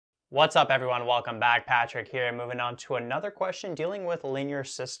What's up, everyone? Welcome back. Patrick here, moving on to another question dealing with linear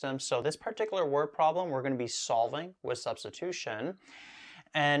systems. So this particular word problem we're going to be solving with substitution.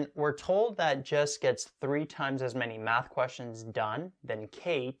 And we're told that Jess gets 3 times as many math questions done than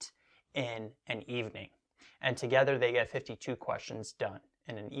Kate in an evening. And together they get 52 questions done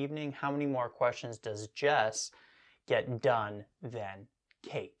in an evening. How many more questions does Jess get done than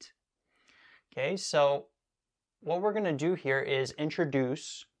Kate? Okay, so what we're going to do here is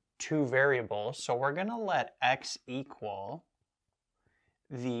introduce 2 variables. So we're going to let x equal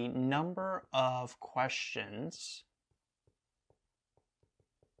the number of questions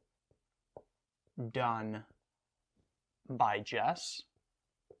done by Jess.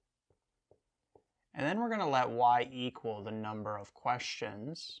 And then we're going to let y equal the number of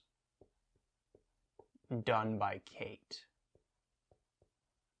questions done by Kate.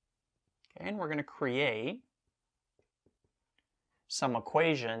 Okay, and we're going to create some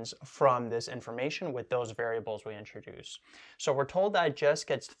equations from this information with those variables we introduced. So we're told that Jess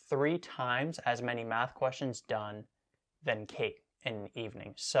gets 3 times as many math questions done than Kate in an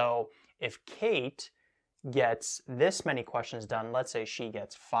evening. So if Kate gets this many questions done, let's say she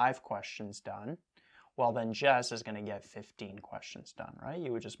gets 5 questions done, well then Jess is going to get 15 questions done, right?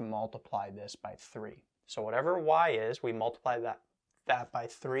 You would just multiply this by 3. So whatever y is, we multiply that by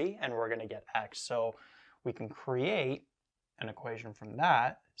 3 and we're going to get x. So we can create an equation from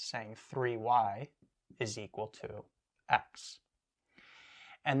that saying 3y is equal to x.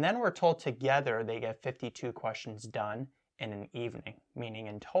 And then we're told together they get 52 questions done in an evening, meaning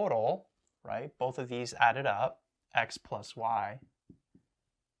in total, right, both of these added up, x plus y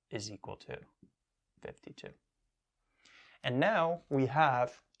is equal to 52. And now we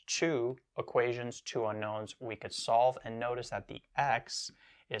have 2 equations, 2 unknowns we could solve, and notice that the x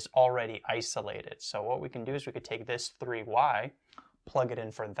is already isolated. So what we can do is we could take this 3y, plug it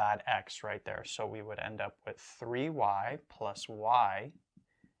in for that x right there. So we would end up with 3y plus y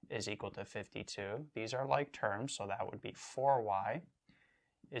is equal to 52. These are like terms, so that would be 4y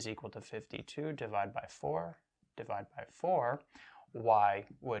is equal to 52. Divide by 4, divide by 4. Y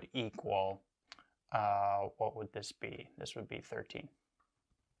would equal, what would this be? This would be 13.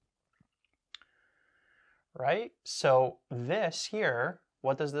 Right? So this here,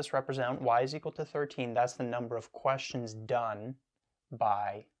 what does this represent? Y is equal to 13. That's the number of questions done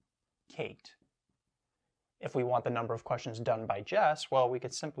by Kate. If we want the number of questions done by Jess, well, we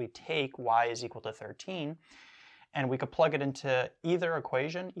could simply take y is equal to 13, and we could plug it into either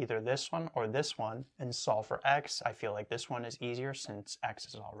equation, either this one or this one, and solve for x. I feel like this one is easier since x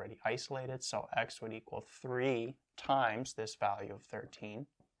is already isolated, so x would equal 3 times this value of 13,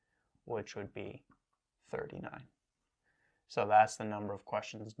 which would be 39. So that's the number of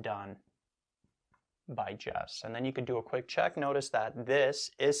questions done by Jess. And then you could do a quick check. Notice that this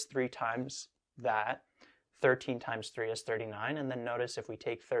is 3 times that. 13 times 3 is 39. And then notice if we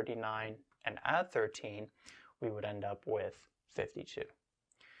take 39 and add 13, we would end up with 52.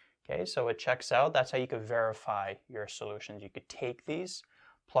 Okay, so it checks out. That's how you could verify your solutions. You could take these,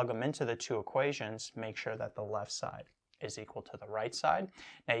 plug them into the 2 equations, make sure that the left side is equal to the right side.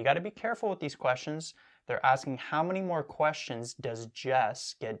 Now you got to be careful with these questions. They're asking how many more questions does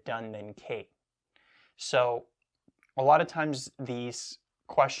Jess get done than Kate? So a lot of times these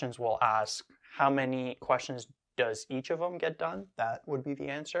questions will ask how many questions does each of them get done? That would be the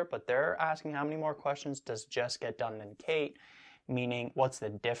answer, but they're asking how many more questions does Jess get done than Kate, meaning what's the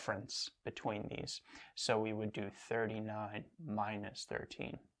difference between these? So we would do 39 minus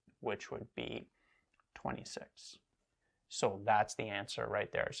 13, which would be 26. So that's the answer right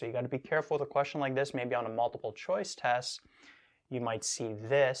there. So you got to be careful with a question like this. Maybe on a multiple choice test, you might see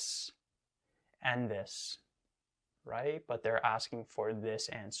this and this, right? But they're asking for this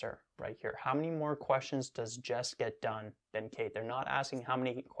answer right here. How many more questions does Jess get done than Kate? They're not asking how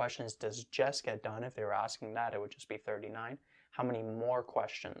many questions does Jess get done. If they were asking that, it would just be 39. How many more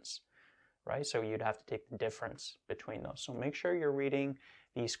questions, right? So you'd have to take the difference between those. So make sure you're reading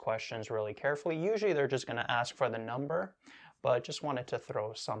these questions really carefully. Usually they're just going to ask for the number, but just wanted to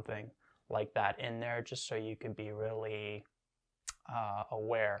throw something like that in there just so you could be really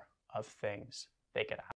aware of things they could ask.